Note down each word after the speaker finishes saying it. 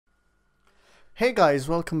Hey guys,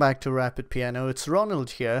 welcome back to Rapid Piano. It's Ronald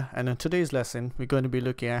here, and in today's lesson we're going to be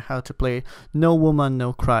looking at how to play No Woman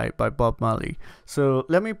No Cry by Bob Marley. So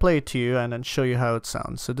let me play it to you and then show you how it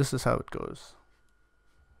sounds. So this is how it goes.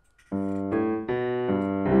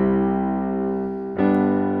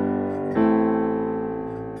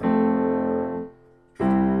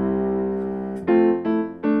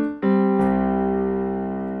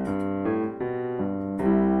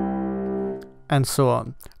 And so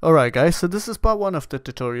on. Alright guys, so this is part 1 of the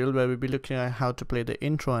tutorial where we'll be looking at how to play the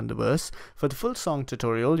intro and the verse. For the full song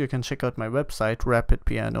tutorial, you can check out my website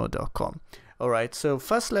rapidpiano.com. Alright, so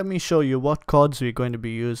first let me show you what chords we're going to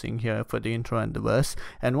be using here for the intro and the verse.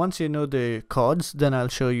 And once you know the chords, then I'll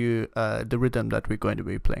show you the rhythm that we're going to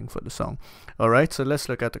be playing for the song. Alright, so let's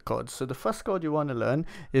look at the chords. So the first chord you want to learn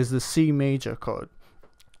is the C major chord.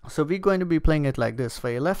 So we're going to be playing it like this. For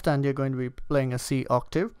your left hand, you're going to be playing a C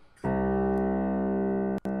octave.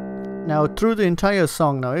 Now through the entire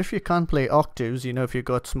song, now if you can't play octaves, you know, if you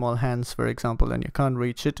got small hands for example and you can't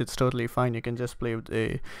reach it, it's totally fine. You can just play with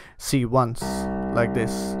a C once like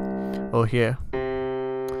this or here.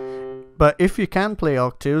 But if you can play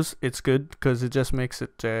octaves, it's good because it just makes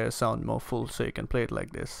it sound more full, so you can play it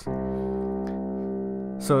like this.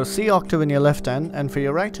 So C octave in your left hand, and for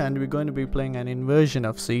your right hand we're going to be playing an inversion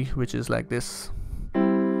of C, which is like this.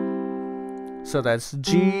 So that's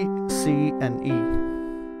G, C and E.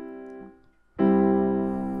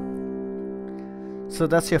 So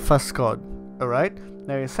that's your first chord. Alright,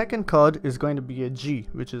 now your second chord is going to be a G,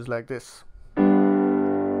 which is like this. So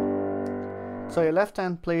your left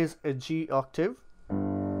hand plays a G octave,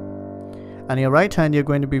 and your right hand you're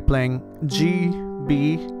going to be playing G,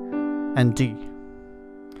 B and D.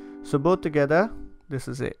 So both together, this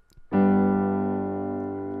is it.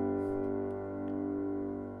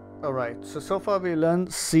 Alright, so far we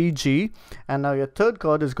learned C, G, and now your third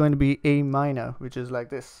chord is going to be A minor, which is like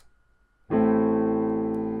this.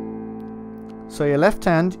 So your left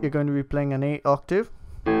hand, you're going to be playing an A octave,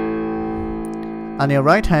 and your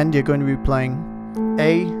right hand, you're going to be playing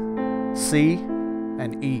A, C,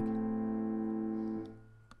 and E.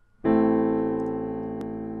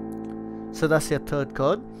 So that's your third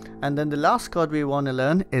chord, and then the last chord we want to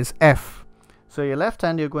learn is F. So your left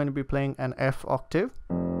hand, you're going to be playing an F octave,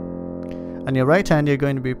 and your right hand, you're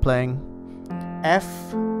going to be playing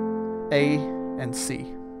F, A, and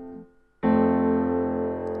C.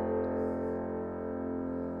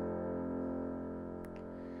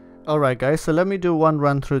 Alright guys, so let me do one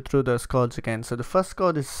run through those chords again. So the first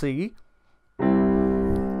chord is C,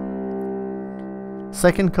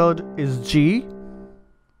 second chord is G,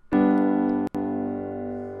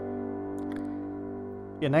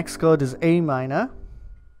 your next chord is A minor,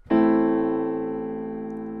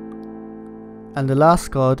 and the last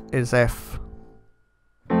chord is F.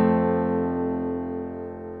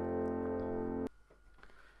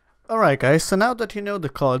 Alright guys, so now that you know the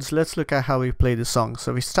chords, let's look at how we play the song.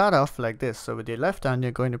 So we start off like this. So with your left hand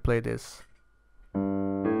you're going to play this, and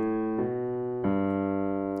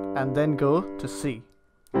then go to C.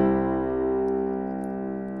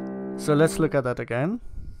 So let's look at that again.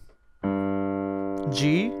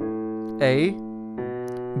 G, A,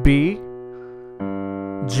 B,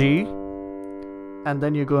 G, and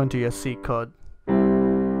then you go into your C chord.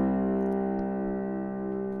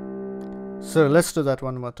 So let's do that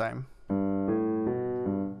one more time.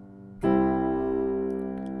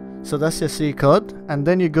 So that's your C chord, and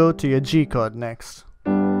then you go to your G chord next,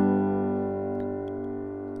 and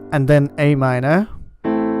then A minor,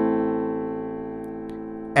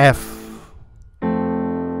 F.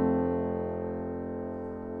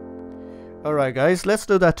 Alright guys, let's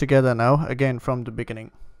do that together now, again from the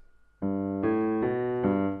beginning.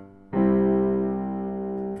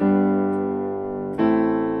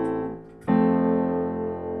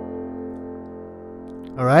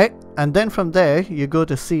 Alright, and then from there you go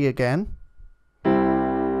to C again,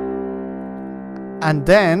 and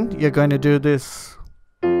then you're going to do this.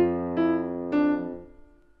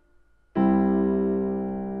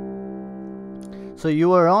 So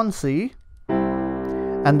you are on C,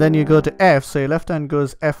 and then you go to F, so your left hand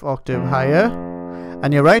goes F octave higher,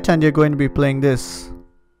 and your right hand you're going to be playing this.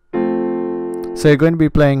 So you're going to be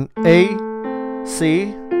playing A,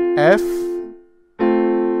 C, F,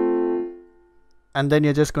 and then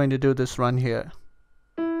you're just going to do this run here.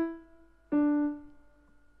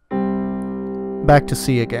 Back to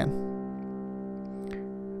C again.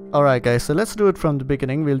 Alright guys, so let's do it from the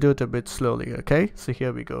beginning. We'll do it a bit slowly, okay? So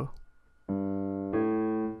here we go.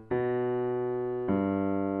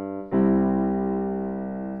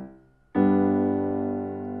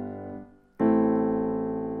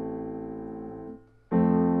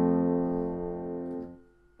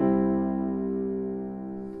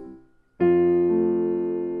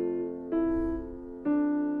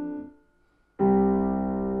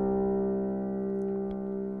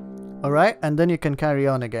 Alright, and then you can carry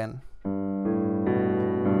on again.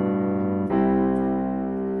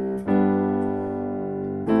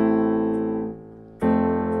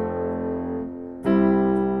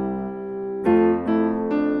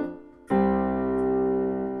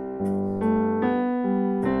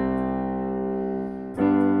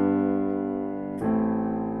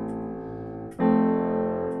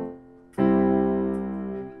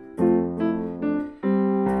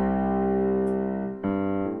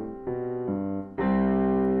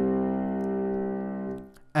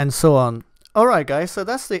 And so on. Alright guys, so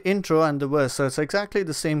that's the intro and the verse. So it's exactly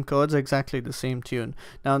the same chords, exactly the same tune.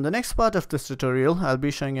 Now in the next part of this tutorial, I'll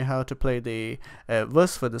be showing you how to play the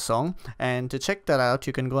verse for the song. And to check that out,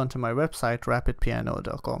 you can go onto my website,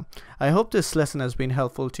 RapidPiano.com. I hope this lesson has been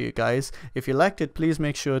helpful to you guys. If you liked it, please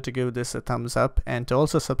make sure to give this a thumbs up and to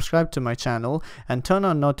also subscribe to my channel and turn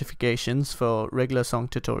on notifications for regular song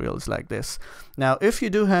tutorials like this. Now if you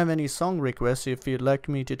do have any song requests, if you'd like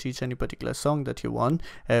me to teach any particular song that you want,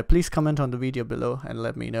 please comment on the video below and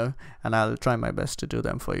let me know, and I'll try my best to do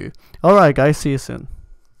them for you. Alright guys, see you soon.